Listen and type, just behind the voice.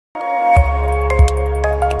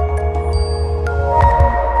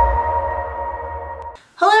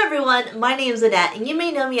my name is Annette, and you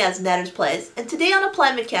may know me as Nettersplays. And today on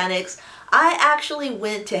Applied Mechanics, I actually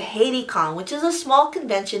went to HaitiCon, which is a small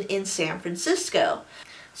convention in San Francisco.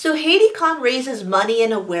 So HaitiCon raises money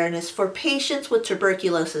and awareness for patients with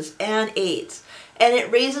tuberculosis and AIDS. And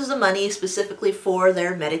it raises the money specifically for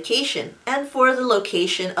their medication and for the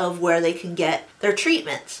location of where they can get their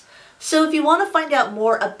treatments. So if you want to find out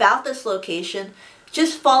more about this location,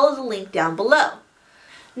 just follow the link down below.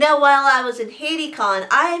 Now, while I was in HaitiCon,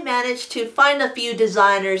 I managed to find a few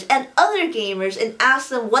designers and other gamers and ask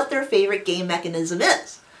them what their favorite game mechanism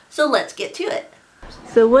is. So let's get to it.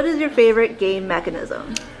 So what is your favorite game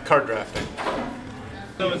mechanism? Card drafting.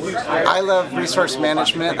 I love resource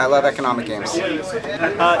management. I love economic games.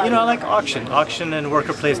 I like auction. Auction and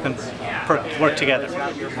worker placement work together.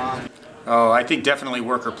 Oh, I think definitely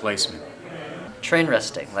worker placement. Train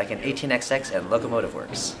resting, like in 18XX and Locomotive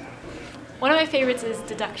Works. One of my favorites is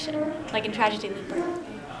deduction, like in Tragedy Looper.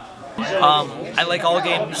 I like all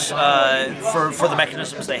games for the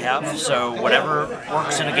mechanisms they have, so whatever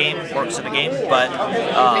works in a game, works in a game, but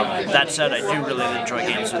that said, I do really enjoy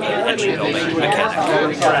games with an engine building mechanic.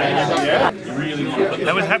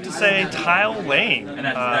 I would have to say tile laying.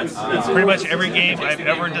 Pretty much every game I've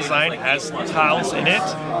ever designed has tiles in it,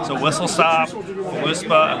 so Whistle Stop,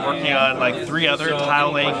 Whispa, I'm working on like 3 other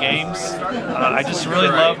tile laying games. I just really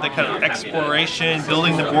love the kind of exploration,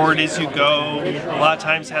 building the board as you go. A lot of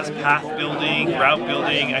times it has path building, route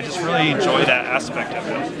building. I just really enjoy that aspect of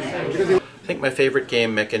it. I think my favorite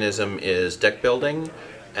game mechanism is deck building,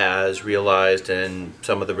 as realized in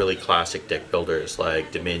some of the really classic deck builders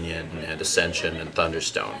like Dominion and Ascension and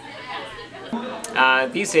Thunderstone.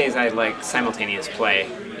 These days I like simultaneous play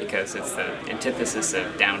because it's the antithesis of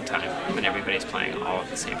downtime when everybody's playing all at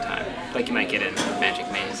the same time, like you might get in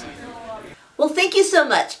Magic Maze. Well, thank you so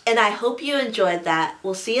much, and I hope you enjoyed that.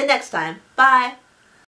 We'll see you next time. Bye!